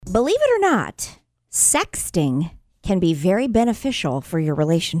Believe it or not, sexting can be very beneficial for your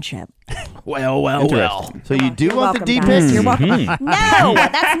relationship. Well. So you do want the deep guys. pics? You're welcome. No,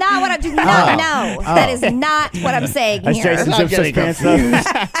 that's not what I'm doing. No, that is not what I'm saying here. Jason Simpson's pants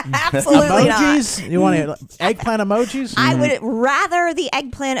Absolutely emojis? not. You want eggplant emojis? I would rather the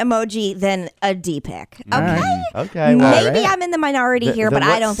eggplant emoji than a D-pic. Okay? Okay. Maybe I'm in the minority here, but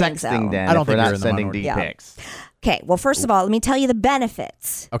I don't think so. Then, I don't if we're think you're not in the sending minority. deep pics. Okay, well, first of all, let me tell you the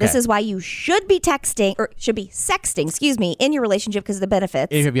benefits. Okay. This is why you should be texting, or should be sexting, in your relationship because of the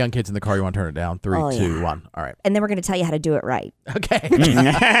benefits. If you have young kids in the car, you want to turn it down. 3, 2, 1. All right. And then we're going to tell you how to do it right. Okay.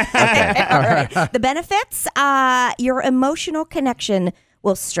 All right. The benefits, your emotional connection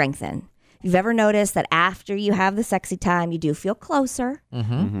will strengthen. You've ever noticed that after you have the sexy time, you do feel closer?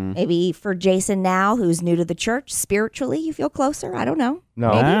 Mm-hmm. Maybe for Jason now, who's new to the church, spiritually, you feel closer? I don't know. No.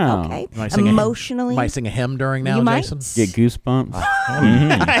 Maybe. Wow. Okay. Emotionally. Might sing a hymn during now, You might. Jason? Get goosebumps.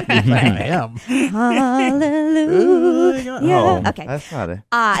 I am. Hallelujah. Oh, Okay. That's not it.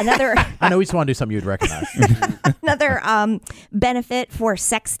 Another I know we just want to do something you'd recognize. another benefit for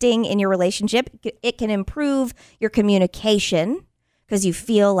sexting in your relationship, it can improve your communication because you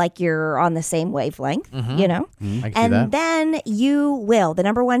feel like you're on the same wavelength, you know? I can see And that. then you will, the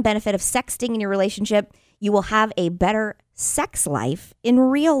number one benefit of sexting in your relationship, you will have a better sex life in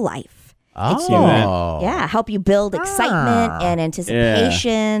real life. Oh. Yeah, help you build excitement and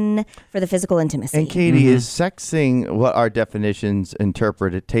anticipation for the physical intimacy. And Katie, is sexting what our definitions,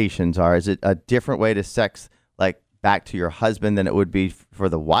 interpretations are? Is it a different way to sex, like back to your husband than it would be for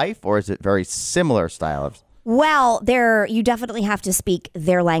the wife? Or is it very similar style of? Well, you definitely have to speak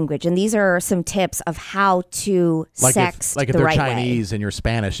their language, and these are some tips of how to sext if the they're right Chinese way. and you're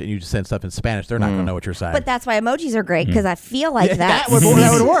Spanish and you just send stuff in Spanish, they're not going to know what you're saying. But that's why emojis are great because I feel like that would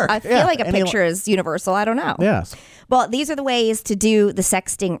work. I feel Yeah. like a picture is universal. I don't know. Yes. Well, these are the ways to do the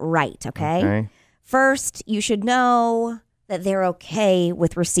sexting right. Okay. First, you should know that they're okay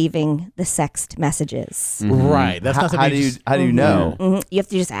with receiving the sext messages. Right. That's not How something do you know? You have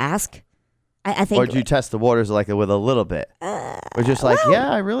to just ask. I think. Or do you test the waters like with a little bit? Or just like,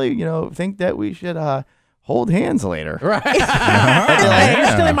 I really, think that we should hold hands later. Right.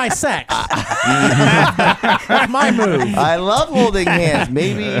 It's still in my sex. That's my move. I love holding hands.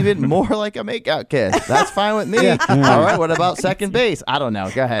 Maybe even more like a makeout kiss. That's fine with me. All right. What about second base? I don't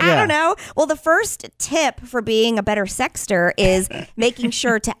know. Go ahead. I don't know. Well, the first tip for being a better sexter is making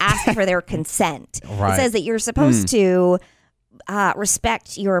sure to ask for their consent. Right. It says that you're supposed to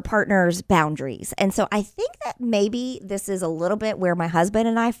respect your partner's boundaries. And so I think that maybe this is a little bit where my husband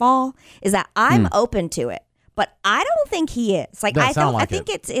and I fall, is that I'm open to it, but I don't think he is. Like, I think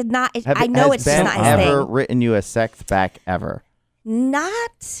it's not, I know it's just not his Ben thing. ever written you a sex back ever?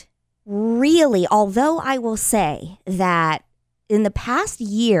 Not really, although I will say that in the past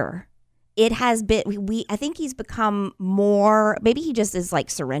year, it has been, I think he's become more, maybe he just is like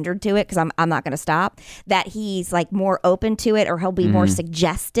surrendered to it because I'm not going to stop, that he's like more open to it, or he'll be more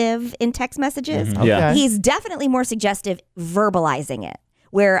suggestive in text messages. Yeah. He's definitely more suggestive verbalizing it.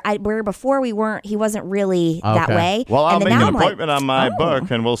 Where before he wasn't really that way. Well, I'll and then make now an I'm appointment on my oh. book,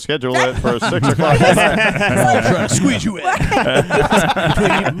 and we'll schedule it for 6 o'clock. I'll try to squeeze you in.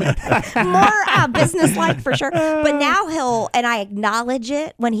 More business-like for sure. But now I acknowledge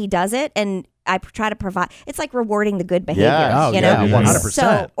it when he does it, and I try to provide. It's like rewarding the good behavior, Yes. you know, 100%.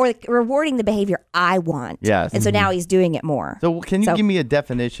 So, or rewarding the behavior I want. Yes. And so now he's doing it more. So can you give me a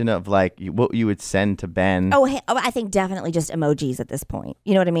definition of like what you would send to Ben? I think definitely just emojis at this point.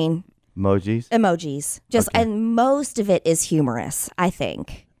 You know what I mean? Emojis? Emojis. And most of it is humorous, I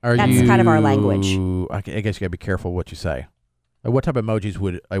think. That's kind of our language. I guess you got to be careful what you say. What type of emojis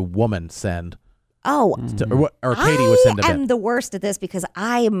would a woman send? Oh, Or Katie would send to I Ben? am the worst at this because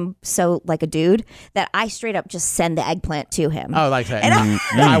I am so like a dude that I straight up just send the eggplant to him. Oh, like that.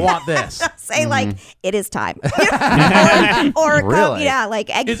 And I want this. Say like, it is time. or Really? like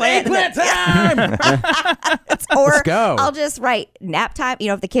It's eggplant. eggplant time! Or Let's go. I'll just write nap time,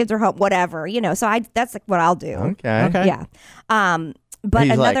 if the kids are home, whatever, so that's like what I'll do. Okay. Yeah. But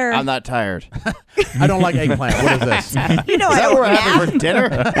He's another, like, I'm not tired. I don't like eggplant. What is this? I Is that don't what we're nap. having for dinner?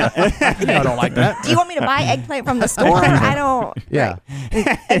 I don't like that. Do you want me to buy eggplant from the store? I don't. Yeah.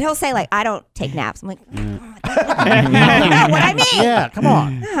 Right. And he'll say like, I don't take naps. I'm like, I don't know what I mean. Yeah, come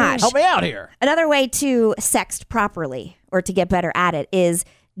on. Gosh. Help me out here. Another way to sext properly or to get better at it is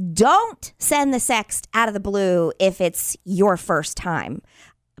don't send the sext out of the blue if it's your first time.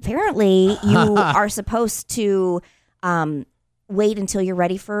 Apparently, you are supposed to wait until you're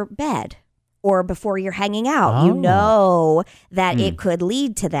ready for bed or before you're hanging out. You know that it could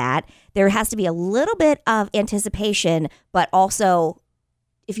lead to that. There has to be a little bit of anticipation, but also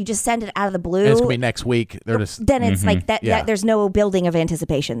if you just send it out of the blue, And it's gonna be next week. They're just then it's like that, Yeah. that. There's no building of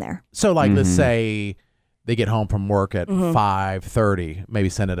anticipation there. so like let's say they get home from work at 5:30. Maybe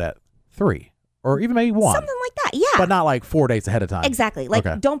send it at 3 or even maybe 1. Something like that. Yeah. But not like 4 days ahead of time. Exactly. Like,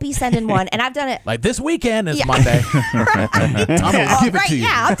 Okay. don't be sending one. And I've done it. Like this weekend is Yeah. Monday. I'm gonna give it right, to you.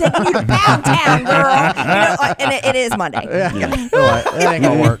 yeah, I'm taking you to Pound Town, girl. And it is Monday. Yeah. That ain't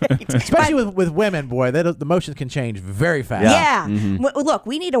gonna work. Especially with women, boy. The emotions can change very fast. Yeah. Look,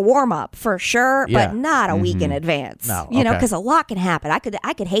 we need a warm up for sure, Yeah. but not a week in advance. No, You know, okay. because a lot can happen. I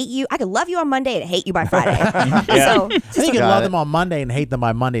could hate you. I could love you on Monday and hate you by Friday. So I think you can love them on Monday and hate them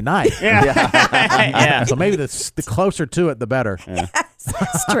by Monday night. Yeah. So maybe the closer to it, the better.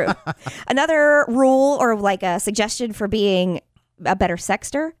 it's true. Another rule or like a suggestion for being a better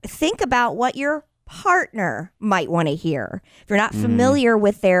sexter, think about what your partner might want to hear. If you're not familiar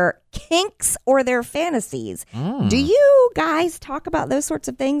with their kinks or their fantasies, do you guys talk about those sorts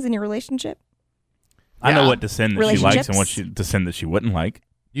of things in your relationship? I know what to send that she likes and what Relationships? to send that she wouldn't like.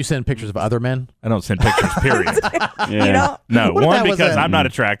 You send pictures of other men? I don't send pictures, period. You know? No, What if one, that was because a- I'm not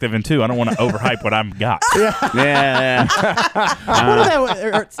attractive, and two, I don't want to overhype what I've got. Yeah. What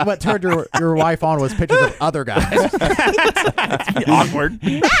if that what turned your wife on was pictures of other guys? Awkward.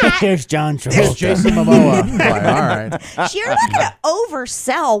 Here's John Here's Travolta. Jason Momoa. Like, all right. You're not going to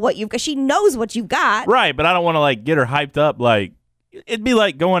oversell what you've got. She knows what you've got. Right, but I don't want to like get her hyped up. Like it'd be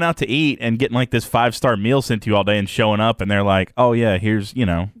like going out to eat and getting like this 5-star meal sent to you all day and showing up and they're like, oh yeah, here's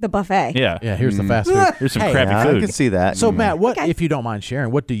The buffet. yeah, Yeah, here's the fast food. here's some Hey, crappy Yeah, I food. can see that. So Matt, what Okay. if you don't mind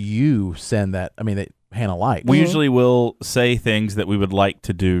sharing? What do you send that Hannah likes? We usually will say things that we would like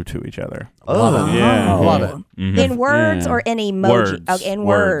to do to each other. love it. Yeah. Love it. Mhm. In words Yeah. or in emoji? Words. Oh, in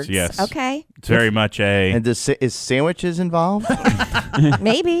Words, words. yes. Okay. It's very much a And is sandwiches involved?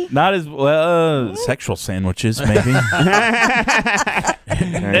 Maybe. not as well sexual sandwiches maybe.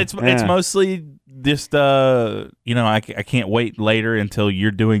 It's mostly just I can't wait later until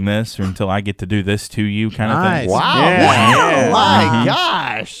you're doing this or until I get to do this to you kind of Nice. thing. Wow. Yeah. Oh my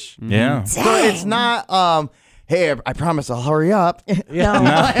gosh. Yeah. So it's not hey, I promise I'll hurry up. No.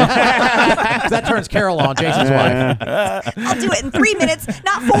 That turns Carol on, Jason's wife. I'll do it in 3 minutes,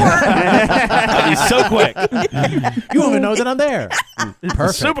 not 4. That'd be so quick. You won't even know that I'm there.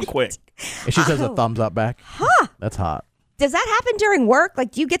 Perfect. Super quick. If she says a thumbs up back, that's hot. Does that happen during work? Like,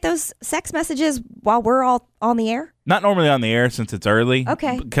 do you get those sex messages while we're all on the air? Not normally on the air since it's early.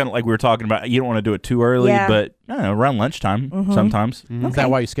 Okay. Kind of like we were talking about. You don't want to do it too early, Yeah. but I don't know, around lunchtime sometimes. Is that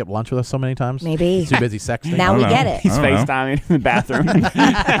why you skip lunch with us so many times? Maybe. Too busy sexting? Now I we don't know. get it. He's I don't know. FaceTiming in the bathroom.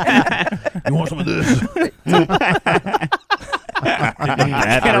 You want some of this?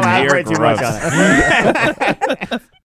 Can't elaborate too much on it.